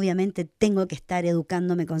micrófonos, obviamente tengo que estar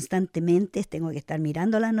educándome constantemente, tengo que estar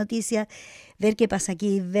mirando las noticias, ver qué pasa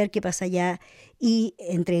aquí, ver qué pasa allá, y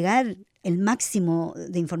entregar el máximo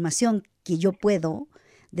de información que yo puedo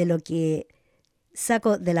de lo que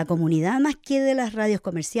saco de la comunidad, más que de las radios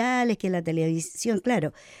comerciales, que la televisión.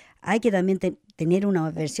 Claro, hay que también tener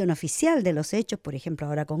una versión oficial de los hechos, por ejemplo,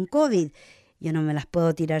 ahora con COVID. Yo no me las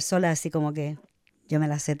puedo tirar sola así como que yo me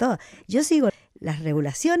las sé todas. Yo sigo las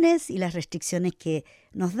regulaciones y las restricciones que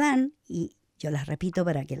nos dan, y yo las repito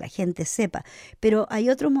para que la gente sepa. Pero hay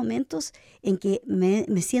otros momentos en que me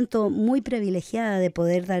siento muy privilegiada de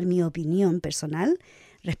poder dar mi opinión personal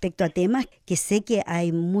respecto a temas que sé que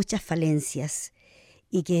hay muchas falencias,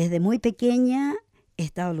 y que desde muy pequeña he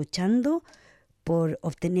estado luchando por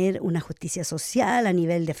obtener una justicia social a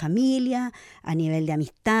nivel de familia, a nivel de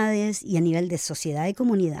amistades y a nivel de sociedad y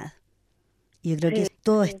comunidad. Yo creo que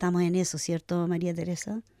todos estamos en eso, ¿cierto, María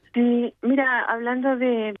Teresa? Sí, mira, hablando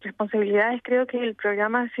de responsabilidades, creo que el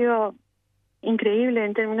programa ha sido increíble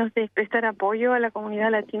en términos de prestar apoyo a la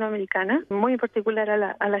comunidad latinoamericana, muy en particular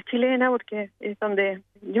a la chilena, porque es donde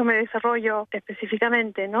yo me desarrollo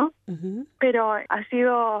específicamente, ¿no? Pero ha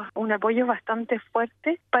sido un apoyo bastante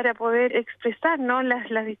fuerte para poder expresar, ¿no?,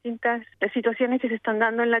 las distintas situaciones que se están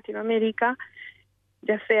dando en Latinoamérica,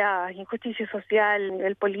 ya sea injusticia social,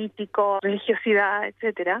 nivel político, religiosidad,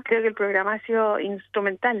 etcétera. Creo que el programa ha sido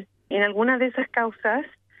instrumental en algunas de esas causas,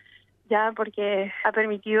 ya, porque ha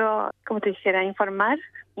permitido, como te dijera, informar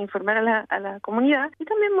a la comunidad, y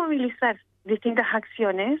también movilizar distintas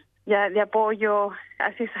acciones ya de apoyo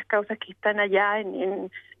hacia esas causas que están allá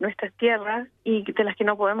en nuestras tierras, y de las que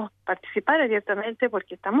no podemos participar abiertamente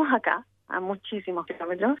porque estamos acá a muchísimos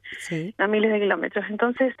kilómetros, a miles de kilómetros.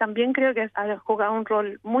 Entonces también creo que ha jugado un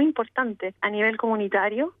rol muy importante a nivel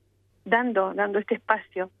comunitario, dando este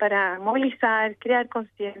espacio para movilizar, crear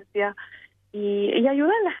conciencia y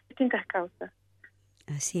ayudar a las distintas causas.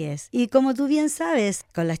 Así es. Y como tú bien sabes,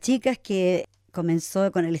 con las chicas que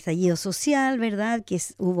comenzó con el estallido social, ¿verdad? Que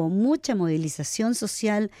hubo mucha movilización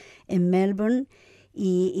social en Melbourne,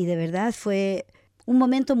 y de verdad fue un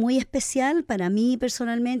momento muy especial para mí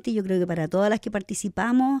personalmente, y yo creo que para todas las que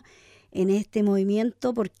participamos en este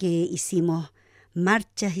movimiento, porque hicimos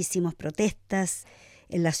marchas, hicimos protestas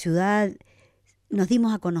en la ciudad, nos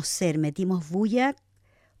dimos a conocer, metimos bulla,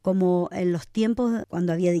 como en los tiempos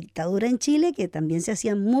cuando había dictadura en Chile, que también se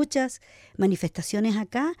hacían muchas manifestaciones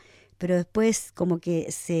acá, pero después como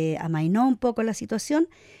que se amainó un poco la situación,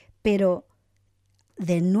 pero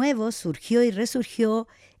de nuevo surgió y resurgió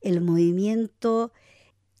el movimiento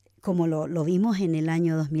como lo vimos en el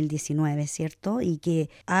año 2019, ¿cierto? Y que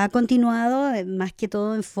ha continuado más que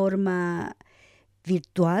todo en forma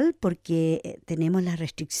virtual, porque tenemos las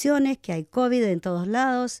restricciones, que hay COVID en todos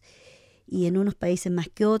lados, y en unos países más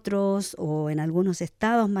que otros, o en algunos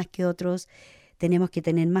estados más que otros, tenemos que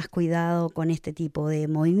tener más cuidado con este tipo de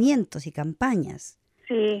movimientos y campañas.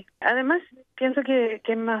 Sí, además pienso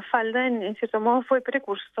que Mafalda en cierto modo fue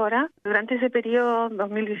precursora durante ese periodo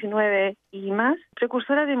 2019 y más,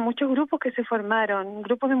 precursora de muchos grupos que se formaron,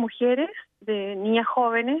 grupos de mujeres, de niñas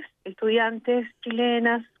jóvenes, estudiantes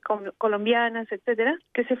chilenas, colombianas, etcétera,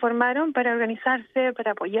 que se formaron para organizarse,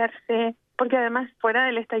 para apoyarse, porque además fuera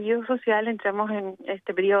del estallido social entramos en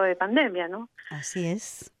este periodo de pandemia, ¿no? Así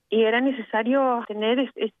es. Y era necesario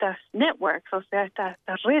tener estas networks, o sea, estas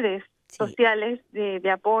redes sociales de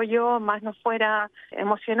apoyo, más no fuera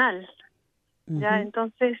emocional. Ya,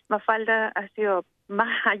 entonces Mafalda ha sido, más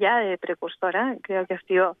allá de precursora, creo que ha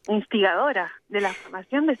sido instigadora de la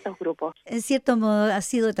formación de estos grupos. En cierto modo ha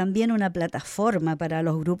sido también una plataforma para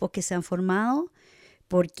los grupos que se han formado,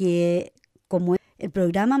 porque como el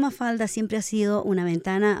programa Mafalda siempre ha sido una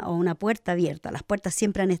ventana o una puerta abierta, las puertas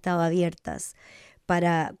siempre han estado abiertas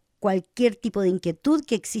para cualquier tipo de inquietud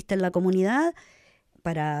que exista en la comunidad,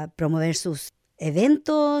 para promover sus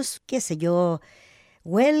eventos, qué sé yo,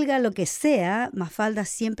 huelga, lo que sea. Mafalda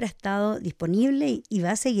siempre ha estado disponible y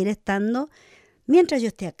va a seguir estando mientras yo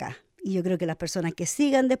esté acá. Y yo creo que las personas que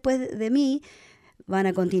sigan después de mí van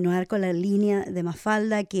a continuar con la línea de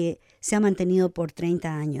Mafalda que se ha mantenido por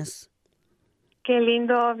 30 años. Qué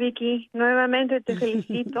lindo, Vicky. Nuevamente te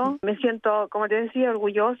felicito. Me siento, como te decía,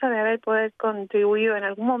 orgullosa de haber podido contribuido en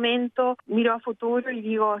algún momento. Miro a futuro y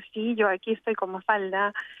digo, sí, yo aquí estoy con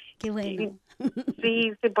Mafalda. Qué bueno.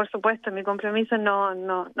 Sí, por supuesto, mi compromiso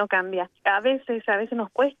no cambia. A veces nos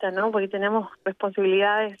cuesta, ¿no? Porque tenemos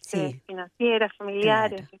responsabilidades financieras,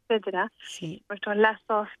 familiares, etcétera. Sí. Nuestros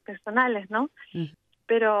lazos personales, ¿no?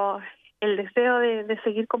 Pero el deseo de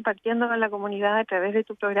seguir compartiendo con la comunidad a través de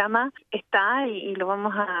tu programa está y lo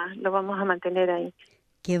vamos a mantener ahí.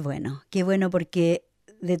 Qué bueno, porque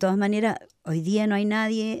de todas maneras hoy día no hay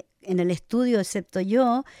nadie en el estudio excepto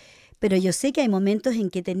yo, pero yo sé que hay momentos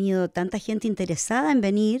en que he tenido tanta gente interesada en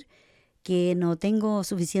venir que no tengo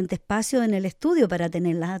suficiente espacio en el estudio para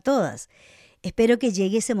tenerlas a todas. Espero que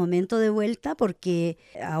llegue ese momento de vuelta porque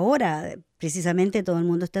ahora precisamente todo el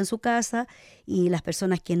mundo está en su casa y las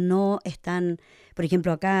personas que no están, por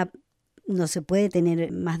ejemplo acá no se puede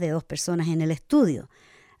tener más de 2 personas en el estudio.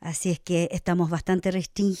 Así es que estamos bastante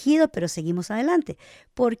restringidos, pero seguimos adelante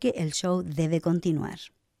porque el show debe continuar.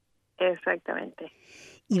 Exactamente.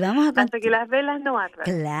 Y vamos a hasta que las velas no ardan.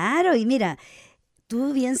 Claro, y mira,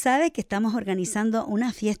 tú bien sabes que estamos organizando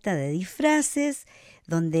una fiesta de disfraces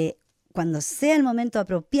donde cuando sea el momento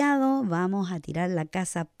apropiado vamos a tirar la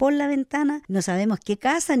casa por la ventana. No sabemos qué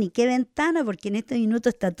casa ni qué ventana porque en este minuto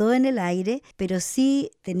está todo en el aire, pero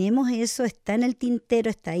sí tenemos eso, está en el tintero,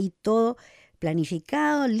 está ahí todo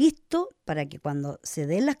planificado, listo para que cuando se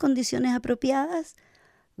den las condiciones apropiadas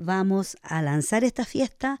vamos a lanzar esta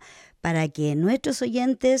fiesta para que nuestros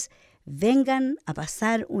oyentes vengan a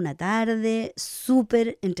pasar una tarde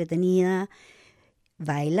súper entretenida,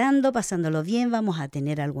 bailando, pasándolo bien. Vamos a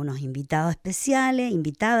tener algunos invitados especiales,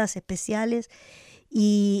 invitadas especiales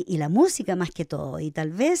y la música más que todo. Y tal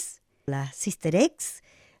vez la Sister X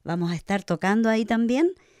vamos a estar tocando ahí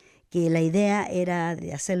también, que la idea era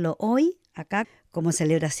de hacerlo hoy, acá, como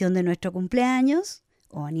celebración de nuestro cumpleaños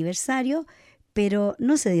o aniversario, pero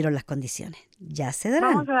no se dieron las condiciones. Ya se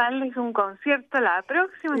darán. Vamos a darles un concierto la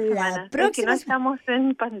próxima semana. Que no estamos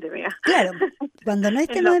en pandemia. Claro, cuando no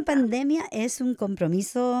estemos en pandemia es un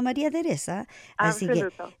compromiso, María Teresa. Así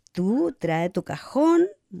Absoluto. Que tú trae tu cajón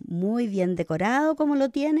muy bien decorado como lo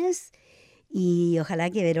tienes y ojalá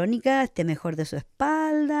que Verónica esté mejor de su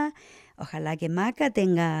espalda, ojalá que Maca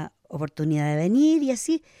tenga oportunidad de venir y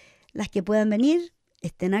así las que puedan venir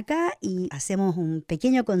estén acá y hacemos un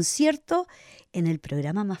pequeño concierto en el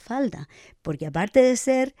programa Mafalda, porque aparte de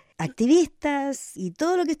ser activistas y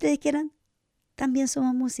todo lo que ustedes quieran, también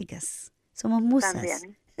somos músicas, somos musas.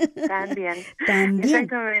 También.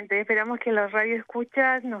 Exactamente. Esperamos que los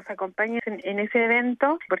radioescuchas nos acompañen en ese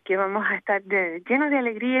evento porque vamos a estar llenos de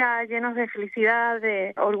alegría, llenos de felicidad,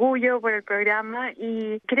 de orgullo por el programa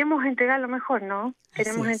y queremos entregar lo mejor, ¿no?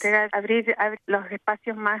 Queremos abrir los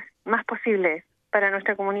espacios más posibles para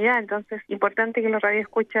nuestra comunidad. Entonces, importante que los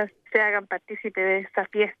radioescuchas se hagan partícipe de esta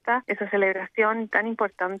fiesta, esa celebración tan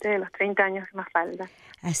importante de los 30 años de Mafalda.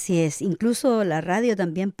 Así es. Incluso la radio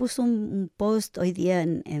también puso un post hoy día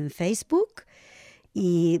en Facebook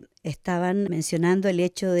y estaban mencionando el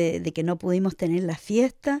hecho de que no pudimos tener la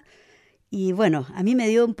fiesta. Y bueno, a mí me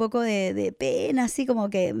dio un poco de pena, así como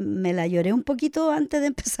que me la lloré un poquito antes de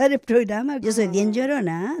empezar el programa. Yo soy bien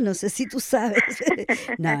llorona, ¿eh? No sé si tú sabes.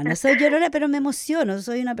 No soy llorona, pero me emociono.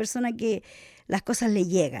 Soy una persona que las cosas le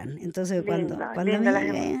llegan. Entonces cuando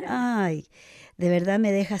ay, de verdad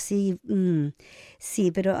me deja así.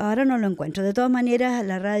 Sí, pero ahora no lo encuentro. De todas maneras,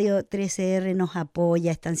 la radio 13R nos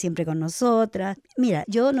apoya, están siempre con nosotras. Mira,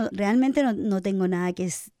 yo realmente no tengo nada que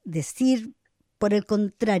decir. Por el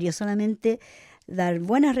contrario, solamente dar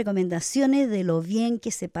buenas recomendaciones de lo bien que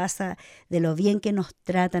se pasa, de lo bien que nos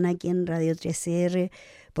tratan aquí en Radio 13R,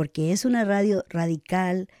 porque es una radio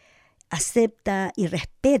radical, acepta y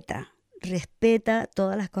respeta respeta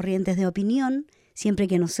todas las corrientes de opinión, siempre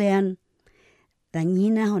que no sean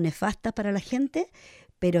dañinas o nefastas para la gente,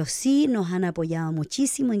 pero sí nos han apoyado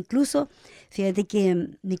muchísimo. Incluso, fíjate que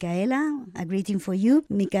Micaela, A Greeting for You,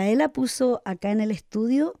 Micaela puso acá en el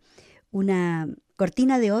estudio una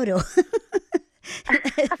cortina de oro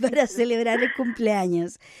para celebrar el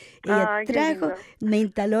cumpleaños. Ella trajo, me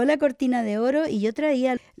instaló la cortina de oro y yo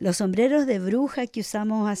traía los sombreros de bruja que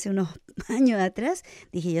usamos hace unos años atrás.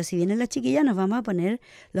 Dije yo, si vienen las chiquillas nos vamos a poner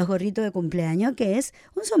los gorritos de cumpleaños, que es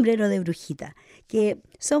un sombrero de brujita, que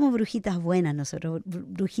somos brujitas buenas nosotros,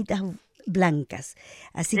 brujitas blancas.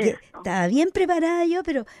 Así que estaba bien preparada yo,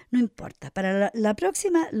 pero no importa. Para la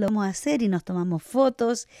próxima lo vamos a hacer y nos tomamos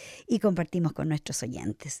fotos y compartimos con nuestros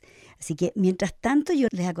oyentes. Así que mientras tanto yo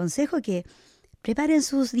les aconsejo que preparen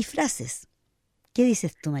sus disfraces. ¿Qué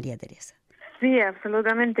dices tú, María Teresa? Sí,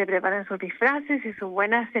 absolutamente. Preparen sus disfraces y sus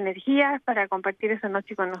buenas energías para compartir esa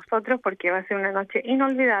noche con nosotros, porque va a ser una noche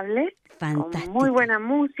inolvidable. Fantástica. Con muy buena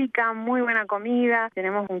música, muy buena comida.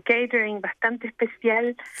 Tenemos un catering bastante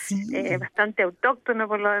especial, Sí. bastante autóctono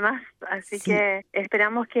por lo demás. Así Sí. que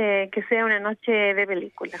esperamos que sea una noche de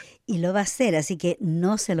película. Y lo va a hacer, así que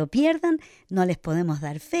no se lo pierdan. No les podemos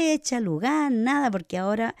dar fecha, lugar, nada, porque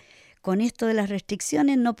ahora con esto de las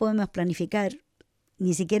restricciones no podemos planificar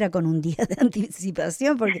ni siquiera con un día de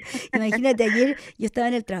anticipación, porque imagínate, ayer yo estaba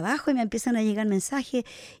en el trabajo y me empiezan a llegar mensajes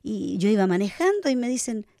y yo iba manejando y me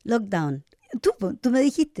dicen lockdown. Tú me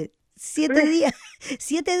dijiste 7 días,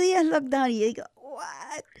 7 días lockdown, y yo digo,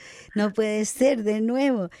 what? No puede ser de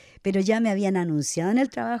nuevo. Pero ya me habían anunciado en el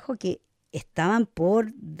trabajo que estaban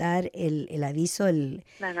por dar el aviso, el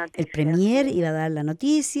premier iba a dar la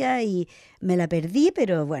noticia y me la perdí,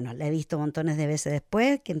 pero bueno, la he visto montones de veces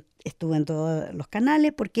después, que estuve en todos los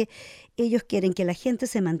canales, porque ellos quieren que la gente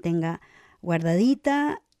se mantenga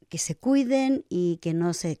guardadita, que se cuiden y que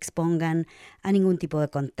no se expongan a ningún tipo de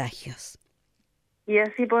contagios. Y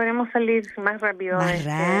así podremos salir más rápido. Más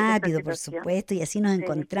rápido, de por esta situación. supuesto, y así nos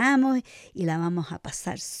encontramos y la vamos a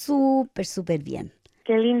pasar súper, súper bien.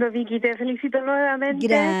 Qué lindo, Vicky, te felicito nuevamente.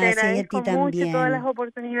 Gracias, te agradezco y a ti mucho también. todas las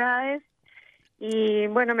oportunidades. Y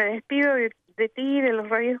bueno, me despido de ti, de los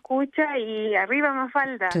radioescuchas, y arriba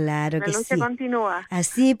Mafalda. Claro la que lucha sí. continúa.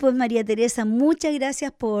 Así pues, María Teresa, muchas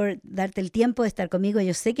gracias por darte el tiempo de estar conmigo.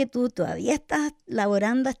 Yo sé que tú todavía estás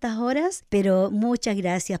laborando a estas horas, pero muchas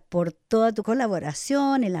gracias por toda tu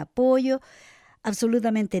colaboración, el apoyo,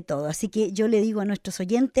 absolutamente todo. Así que yo le digo a nuestros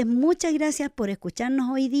oyentes, muchas gracias por escucharnos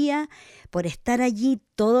hoy día, por estar allí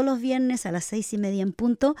todos los viernes a las 6:30 en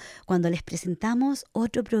punto, cuando les presentamos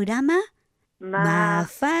otro programa.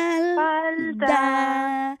 Mafalda.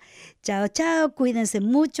 Chao, chao, cuídense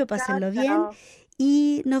mucho, pásenlo bien chao.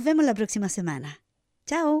 y nos vemos la próxima semana.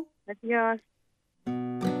 Chao. Adiós.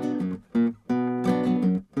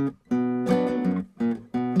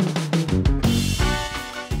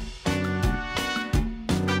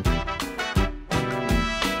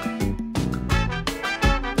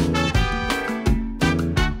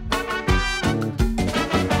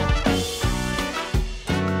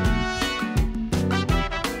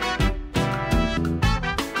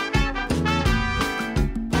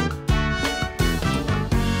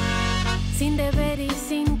 Sin deber y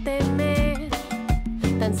sin temer,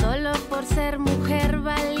 tan solo por ser mujer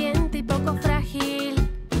valiente y poco frágil.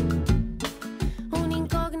 Un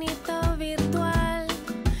incógnito virtual,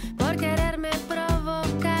 por quererme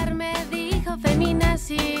provocar, me dijo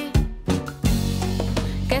feminazi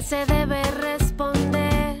que se debe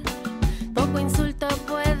responder. Poco insulto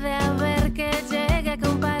puede haber que llegue a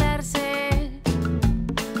compararse.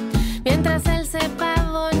 Mientras él se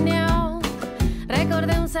pavoneó,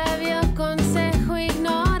 recordé un sabio consejo: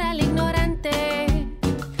 ignora al ignorante.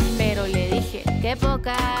 Pero le dije, qué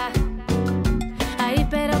poca, ay,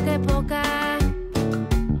 pero qué poca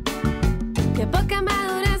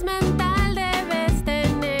madurez mental debes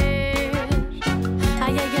tener.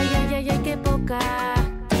 Ay, ay, ay, ay, ay, ay, qué poca,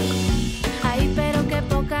 ay, pero qué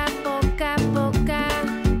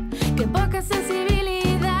poca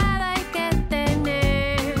sensibilidad hay que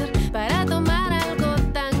tener para tomar algo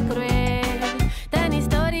tan cruel, tan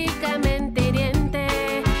históricamente hiriente,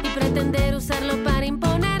 y pretender usarlo para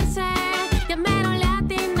imponerse. Ya mero le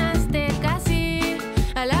atinaste casi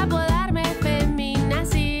al apodarme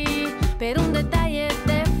feminazi, pero un detalle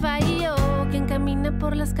te falló: quien camina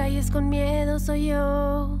por las calles con miedo soy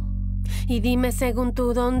yo. Y dime, según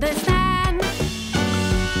tú, ¿dónde están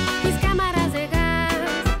mis cámaras de gas?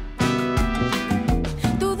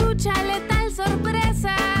 Tu ducha letal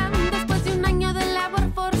sorpresa después de un año de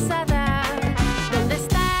labor forzada. ¿Dónde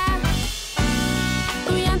está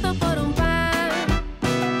tu llanto por un pan?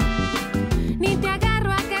 Ni te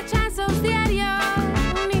agarro a cachazos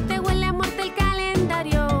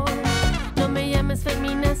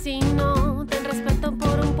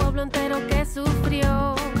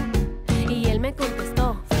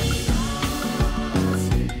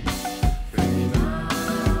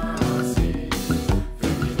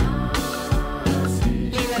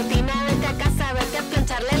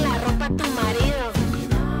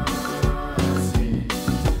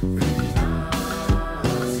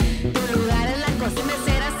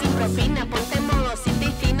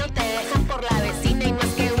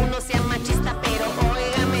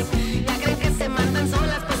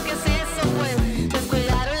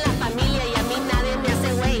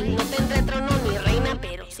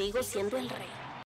siendo el rey.